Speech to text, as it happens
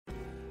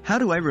How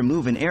do I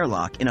remove an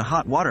airlock in a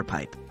hot water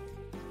pipe?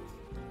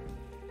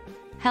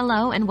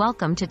 Hello and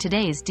welcome to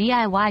today's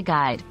DIY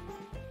guide.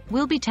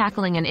 We'll be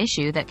tackling an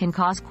issue that can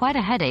cause quite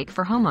a headache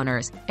for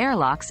homeowners: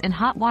 airlocks in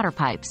hot water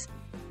pipes.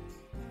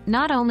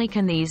 Not only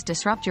can these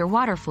disrupt your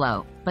water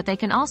flow, but they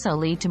can also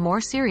lead to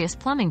more serious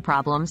plumbing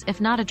problems if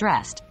not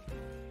addressed.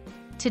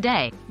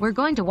 Today, we're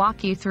going to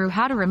walk you through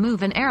how to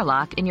remove an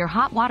airlock in your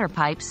hot water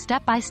pipes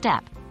step by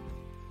step.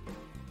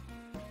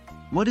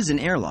 What is an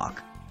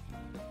airlock?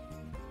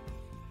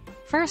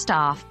 First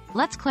off,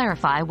 let's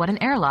clarify what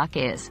an airlock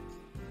is.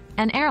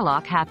 An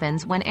airlock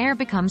happens when air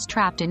becomes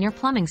trapped in your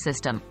plumbing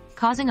system,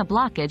 causing a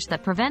blockage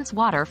that prevents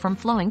water from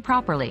flowing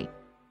properly.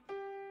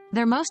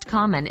 They're most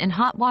common in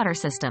hot water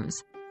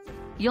systems.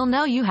 You'll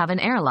know you have an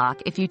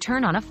airlock if you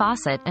turn on a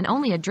faucet and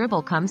only a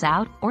dribble comes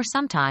out, or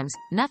sometimes,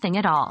 nothing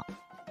at all.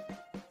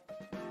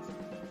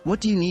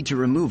 What do you need to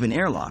remove an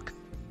airlock?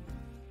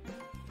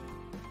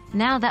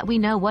 Now that we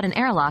know what an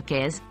airlock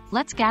is,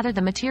 let's gather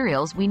the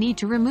materials we need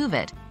to remove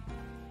it.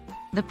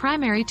 The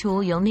primary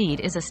tool you'll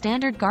need is a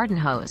standard garden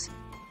hose.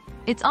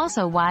 It's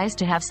also wise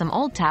to have some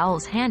old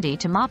towels handy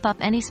to mop up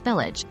any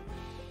spillage.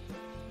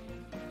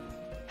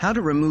 How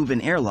to remove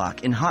an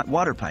airlock in hot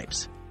water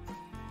pipes?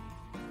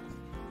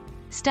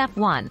 Step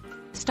 1.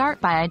 Start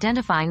by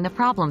identifying the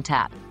problem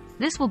tap.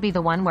 This will be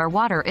the one where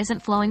water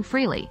isn't flowing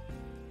freely.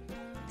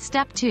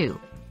 Step 2.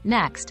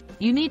 Next,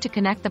 you need to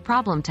connect the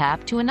problem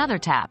tap to another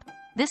tap.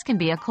 This can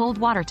be a cold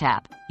water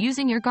tap,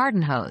 using your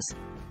garden hose.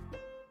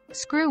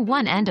 Screw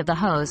one end of the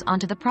hose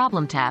onto the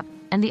problem tap,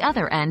 and the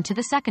other end to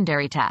the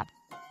secondary tap.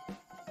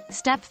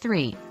 Step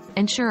 3.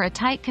 Ensure a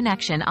tight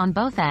connection on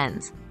both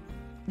ends.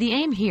 The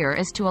aim here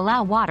is to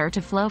allow water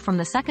to flow from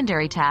the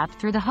secondary tap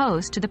through the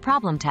hose to the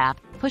problem tap,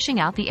 pushing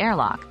out the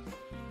airlock.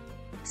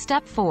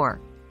 Step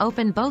 4.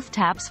 Open both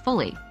taps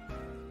fully.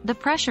 The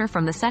pressure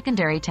from the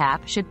secondary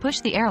tap should push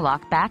the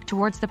airlock back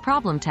towards the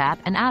problem tap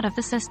and out of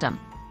the system.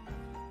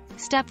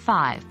 Step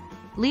 5.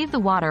 Leave the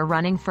water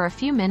running for a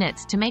few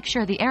minutes to make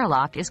sure the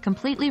airlock is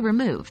completely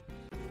removed.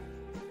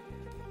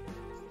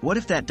 What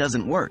if that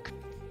doesn't work?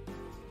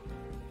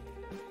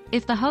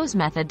 If the hose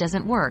method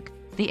doesn't work,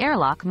 the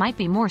airlock might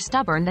be more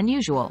stubborn than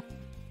usual.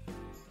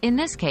 In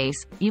this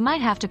case, you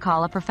might have to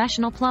call a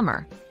professional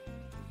plumber.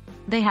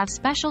 They have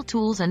special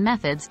tools and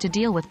methods to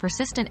deal with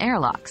persistent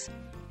airlocks.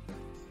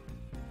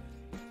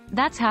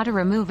 That's how to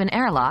remove an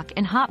airlock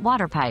in hot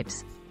water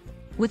pipes.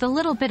 With a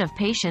little bit of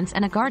patience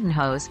and a garden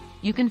hose,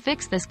 you can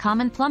fix this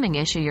common plumbing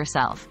issue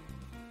yourself.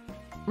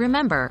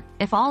 Remember,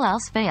 if all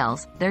else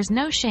fails, there's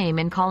no shame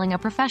in calling a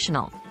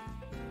professional.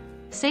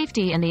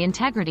 Safety and the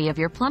integrity of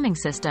your plumbing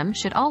system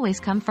should always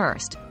come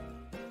first.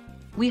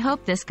 We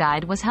hope this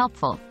guide was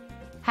helpful.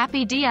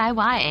 Happy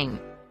DIYing!